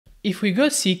If we go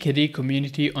see KDE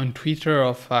community on Twitter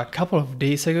of a couple of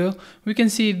days ago, we can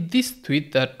see this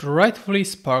tweet that rightfully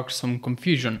sparked some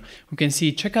confusion. We can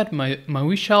see, check out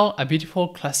Maui Shell, a beautiful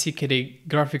classic KDE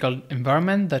graphical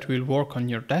environment that will work on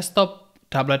your desktop,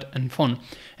 tablet and phone.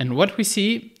 And what we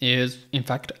see is in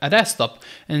fact a desktop.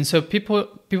 And so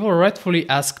people rightfully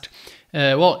asked,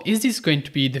 well, is this going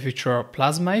to be the future of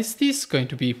Plasma? Is this going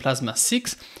to be Plasma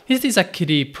 6? Is this a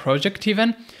KDE project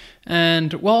even?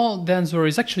 And well, the answer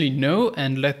is actually no,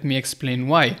 and let me explain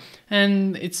why.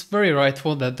 And it's very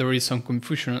rightful that there is some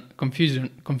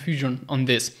confusion on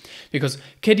this, because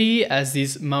KDE has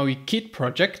this Maui Kit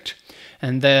project,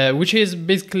 and which is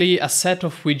basically a set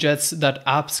of widgets that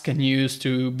apps can use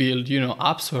to build,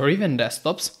 apps or even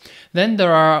desktops. Then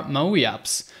there are Maui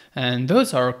apps, and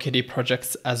those are KDE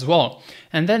projects as well.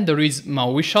 And then there is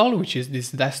Maui Shell, which is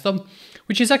this desktop,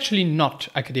 which is actually not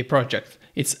a KDE project.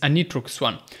 It's a Nitrux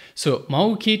one. So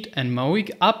Maui Kit and Maui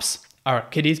apps are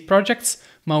KDE projects,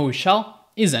 Maui Shell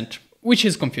isn't, which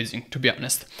is confusing, to be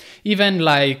honest. Even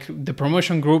like the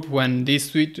promotion group, when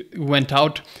this tweet went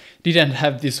out, didn't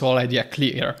have this whole idea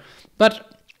clear.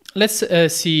 But let's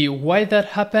see why that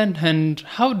happened and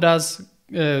how does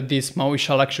this Maui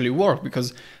Shell actually work,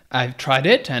 because I've tried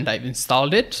it and I've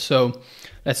installed it. So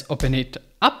let's open it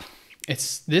up.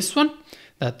 It's this one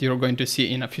that you're going to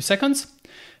see in a few seconds.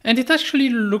 And it actually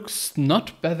looks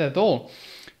not bad at all.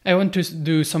 I want to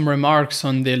do some remarks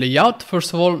on the layout.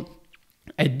 First of all,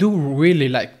 I do really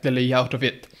like the layout of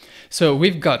it. So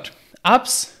we've got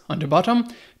apps on the bottom,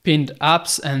 pinned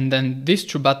apps, and then these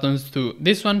two buttons to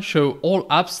this one show all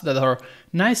apps that are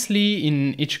nicely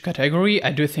in each category.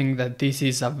 I do think that this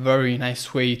is a very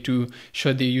nice way to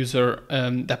show the user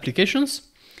the applications,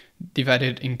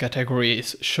 divided in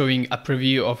categories, showing a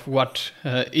preview of what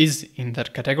is in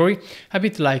that category, a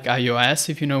bit like iOS,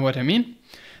 if you know what I mean.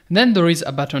 Then there is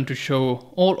a button to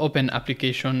show all open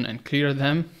application and clear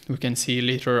them. We can see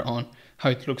later on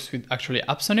how it looks with actually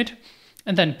apps on it.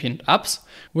 And then pinned apps.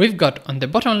 We've got on the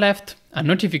bottom left a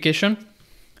notification,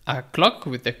 a clock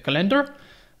with the calendar,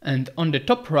 and on the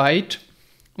top right,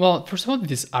 well, first of all,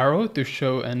 this arrow to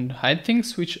show and hide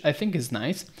things, which I think is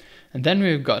nice. And then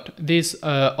we've got this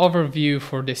overview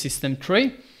for the system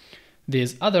tray,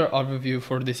 this other overview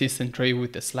for the system tray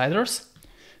with the sliders,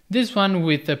 this one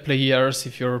with the players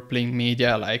if you're playing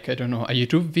media like, I don't know, a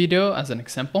YouTube video as an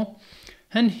example,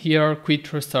 and here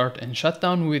quit, restart and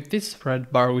shutdown with this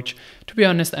red bar, which to be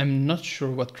honest I'm not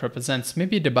sure what represents,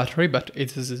 maybe the battery, but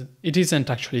it isn't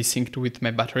actually synced with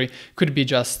my battery, could be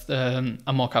just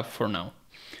a mock-up for now.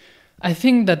 I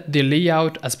think that the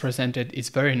layout as presented is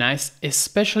very nice,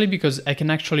 especially because I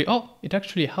can actually,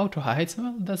 how to hide,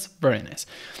 well, that's very nice.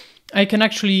 I can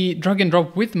actually drag and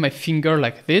drop with my finger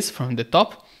like this from the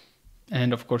top,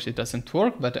 and of course it doesn't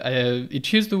work, but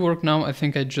it used to work now. I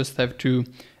think I just have to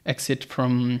exit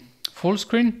from full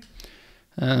screen.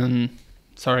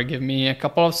 Sorry, give me a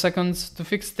couple of seconds to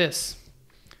fix this.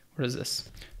 What is this?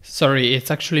 Sorry,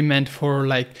 it's actually meant for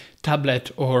like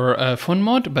tablet or phone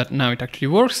mode, but now it actually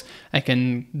works. I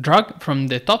can drag from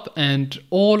the top and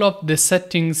all of the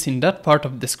settings in that part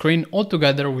of the screen all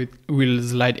together will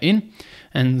slide in,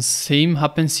 and same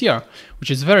happens here,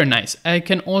 which is very nice. I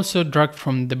can also drag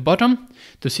from the bottom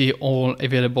to see all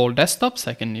available desktops.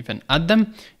 I can even add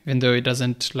them, even though it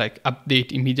doesn't like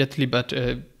update immediately, but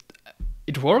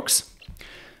it works.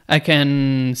 I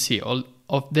can see all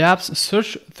of the apps,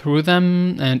 search through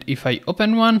them, and if I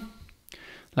open one,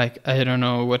 like, I don't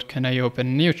know, what can I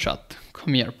open? New chat,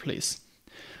 come here please.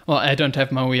 Well, I don't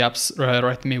have Maui apps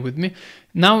right with me.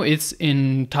 Now it's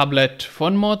in tablet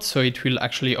phone mode, so it will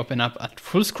actually open up at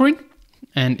full screen.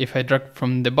 And if I drag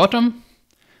from the bottom,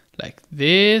 like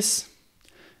this,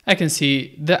 I can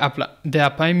see the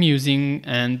app I'm using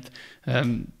and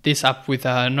this app with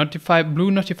a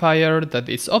blue notifier that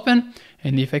it's open.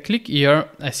 And if I click here,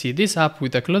 I see this app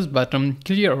with a close button,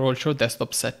 clear all show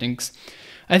desktop settings.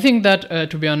 I think that,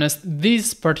 to be honest,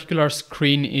 this particular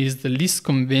screen is the least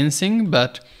convincing,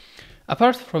 but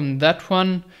apart from that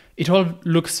one, it all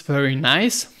looks very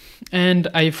nice. And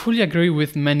I fully agree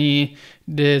with many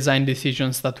design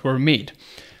decisions that were made.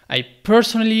 I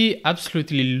personally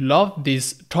absolutely love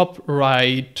this top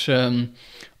right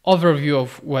overview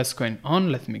of what's going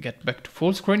on. Let me get back to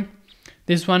full screen.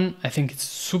 This one, I think it's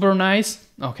super nice.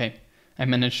 Okay, I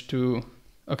managed to,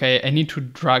 I need to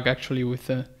drag actually with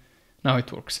now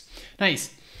it works.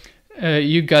 Nice.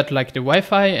 You got like the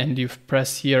Wi-Fi, and you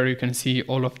press here, you can see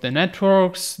all of the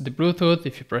networks, the Bluetooth.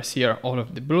 If you press here, all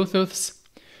of the Bluetooths.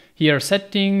 Here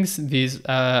settings, this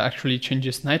actually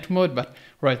changes night mode, but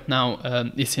right now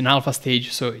it's in alpha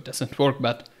stage, so it doesn't work,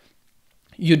 but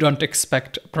you don't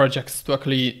expect projects to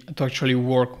actually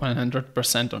work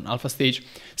 100% on alpha stage.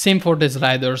 Same for the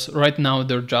sliders. Right now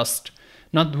they're just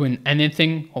not doing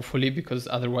anything, hopefully, because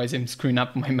otherwise I'm screwing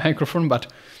up my microphone, but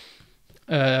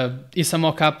it's a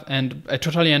mock-up, and I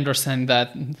totally understand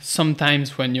that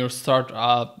sometimes when you start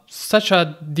such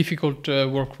a difficult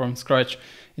work from scratch,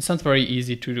 it's not very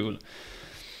easy to do.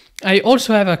 I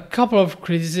also have a couple of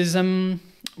criticism.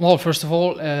 Well, first of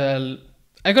all,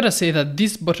 I gotta say that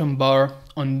this bottom bar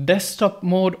on desktop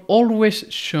mode always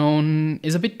shown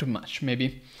is a bit too much,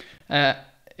 maybe.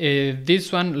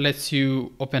 This one lets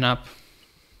you open up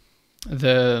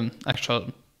the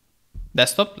actual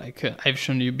desktop, like I've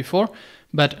shown you before,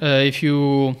 but if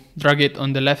you drag it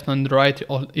on the left and the right,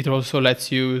 it also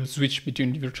lets you switch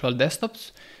between virtual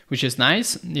desktops, which is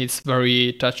nice. It's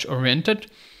very touch oriented.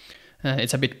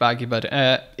 It's a bit buggy, but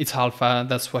it's alpha,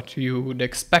 that's what you would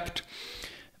expect.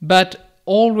 But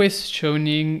always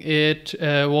showing it,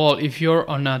 well, if you're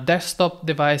on a desktop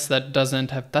device that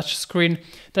doesn't have touchscreen,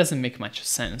 doesn't make much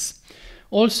sense.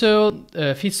 Also,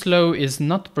 feed slow is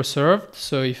not preserved,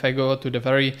 so if I go to the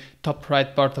very top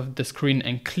right part of the screen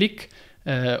and click,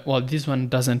 well, this one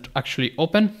doesn't actually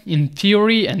open. In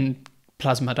theory, and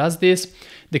Plasma does this,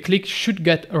 the click should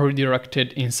get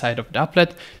redirected inside of the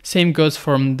applet. Same goes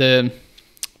from the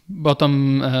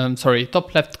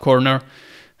top left corner,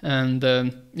 and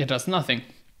it does nothing.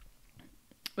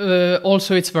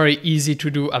 Also, it's very easy to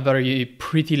do a very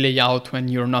pretty layout when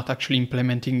you're not actually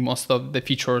implementing most of the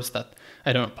features that,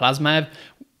 I don't know, Plasma have.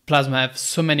 Plasma have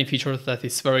so many features that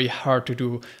it's very hard to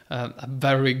do a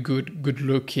very good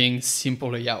looking,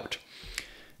 simple layout.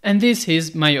 And this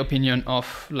is my opinion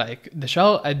of like the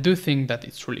shell. I do think that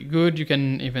it's really good. You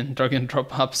can even drag and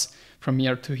drop apps from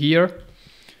here to here.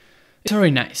 It's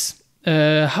very nice.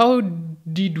 How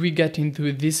did we get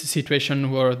into this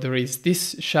situation where there is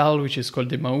this shell, which is called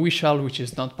the Maui shell, which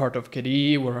is not part of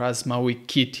KDE, whereas Maui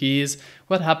Kit is?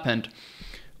 What happened?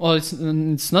 Well,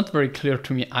 it's not very clear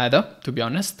to me either, to be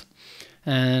honest.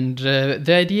 And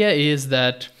the idea is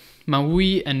that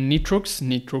Maui and Nitrux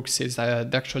is the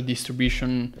actual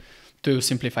distribution, to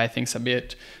simplify things a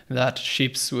bit, that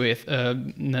ships with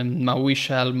Maui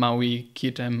shell, Maui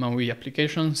Kit, and Maui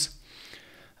applications.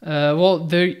 Well,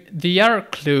 they are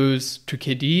close to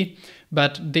KDE,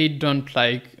 but they don't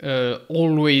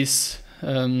always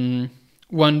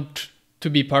want to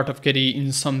be part of KDE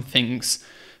in some things.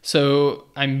 So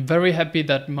I'm very happy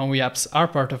that Maui apps are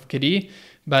part of KDE,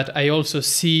 but I also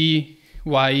see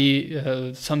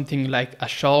why something like a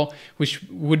shell, which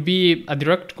would be a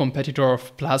direct competitor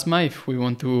of Plasma, if we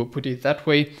want to put it that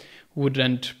way,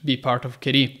 wouldn't be part of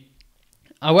KDE.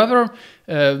 However,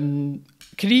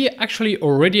 KDE actually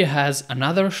already has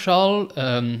another shell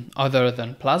other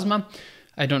than Plasma.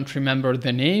 I don't remember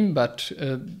the name, but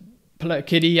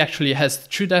KDE actually has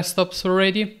 2 desktops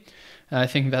already. I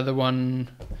think the other one,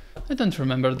 I don't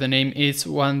remember the name. It's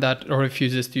one that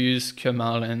refuses to use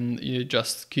QML and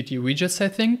just Qt widgets, I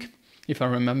think, if I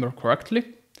remember correctly.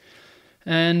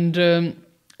 And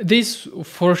this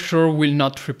for sure will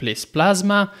not replace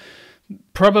Plasma.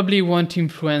 Probably won't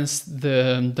influence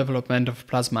the development of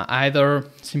Plasma either,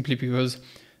 simply because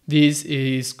this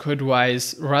is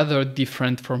code-wise rather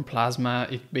different from Plasma.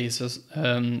 It bases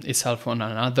itself on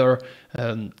another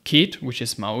kit, which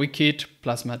is Maui Kit.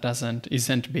 Plasma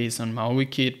isn't based on Maui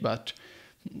Kit, but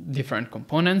different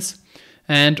components.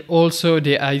 And also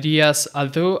the ideas,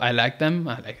 although I like them,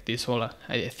 I like this whole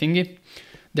thingy,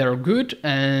 they're good,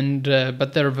 and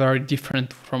but they're very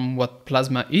different from what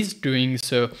Plasma is doing,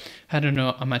 so I don't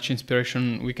know how much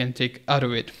inspiration we can take out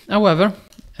of it. However,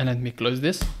 and let me close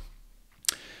this,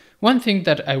 one thing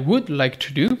that I would like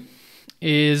to do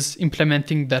is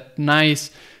implementing that nice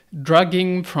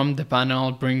dragging from the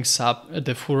panel brings up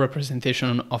the full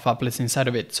representation of applets inside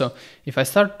of it. So if I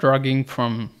start dragging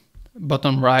from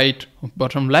bottom right or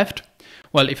bottom left,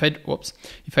 well, if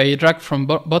I drag from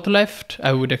bottom left,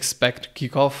 I would expect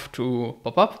kickoff to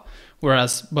pop up,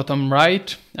 whereas bottom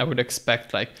right, I would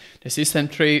expect like the system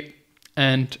tree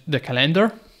and the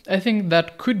calendar. I think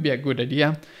that could be a good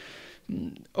idea.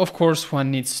 Of course,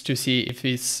 one needs to see if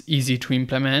it's easy to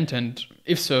implement, and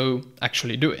if so,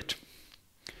 actually do it.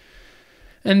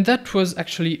 And that was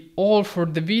actually all for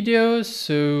the video,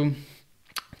 so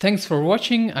thanks for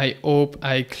watching. I hope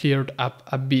I cleared up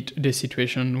a bit the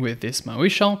situation with this Maui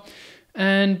shell.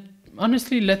 And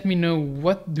honestly, let me know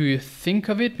what do you think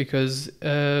of it, because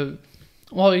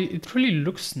well, it really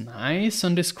looks nice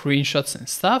on the screenshots and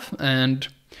stuff, and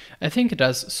I think it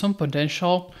has some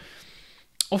potential.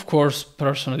 Of course,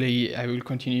 personally, I will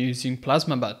continue using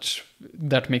Plasma, but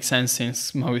that makes sense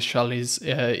since Maui shell is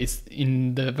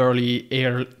in the very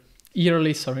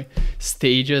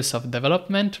stages of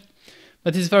development.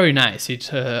 But it's very nice.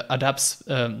 It adapts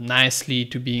nicely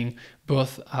to being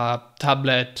both a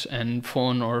tablet and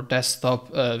phone or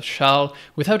desktop shell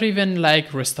without even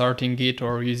like restarting it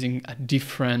or using a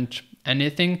different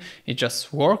anything. It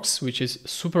just works, which is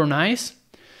super nice.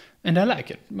 And I like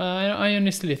it. I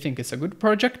honestly think it's a good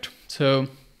project. So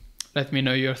let me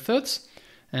know your thoughts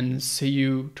and see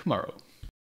you tomorrow.